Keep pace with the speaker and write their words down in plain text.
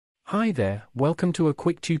Hi there, welcome to a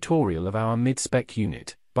quick tutorial of our Mid Spec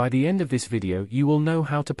unit. By the end of this video you will know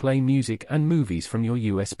how to play music and movies from your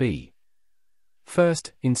USB.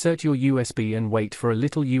 First, insert your USB and wait for a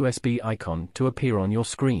little USB icon to appear on your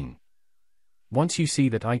screen. Once you see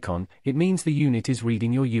that icon, it means the unit is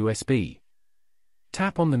reading your USB.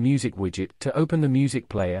 Tap on the music widget to open the music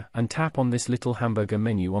player and tap on this little hamburger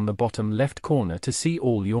menu on the bottom left corner to see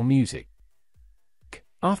all your music.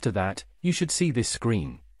 After that, you should see this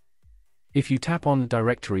screen. If you tap on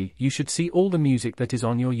Directory, you should see all the music that is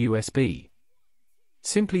on your USB.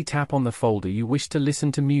 Simply tap on the folder you wish to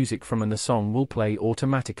listen to music from and the song will play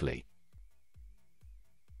automatically.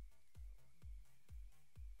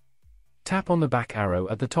 Tap on the back arrow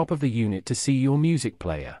at the top of the unit to see your music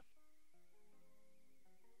player.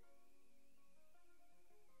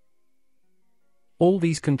 All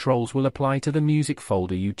these controls will apply to the music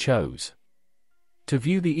folder you chose. To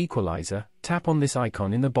view the equalizer, tap on this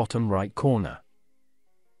icon in the bottom right corner.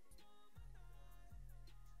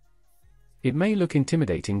 It may look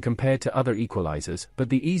intimidating compared to other equalizers, but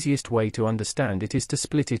the easiest way to understand it is to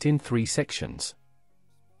split it in three sections.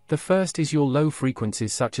 The first is your low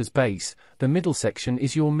frequencies such as bass, the middle section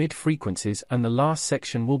is your mid frequencies, and the last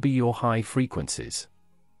section will be your high frequencies.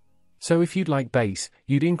 So if you'd like bass,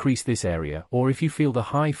 you'd increase this area, or if you feel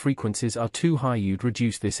the high frequencies are too high, you'd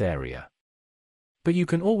reduce this area. But you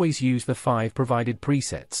can always use the 5 provided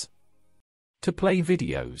presets. To play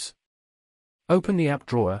videos, open the app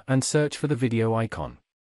drawer and search for the video icon.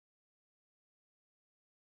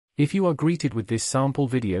 If you are greeted with this sample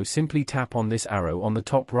video, simply tap on this arrow on the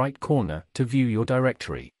top right corner to view your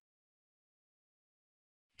directory.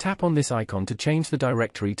 Tap on this icon to change the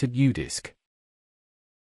directory to UDisk.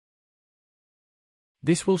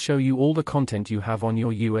 This will show you all the content you have on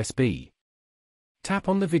your USB. Tap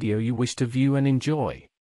on the video you wish to view and enjoy.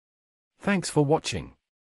 Thanks for watching.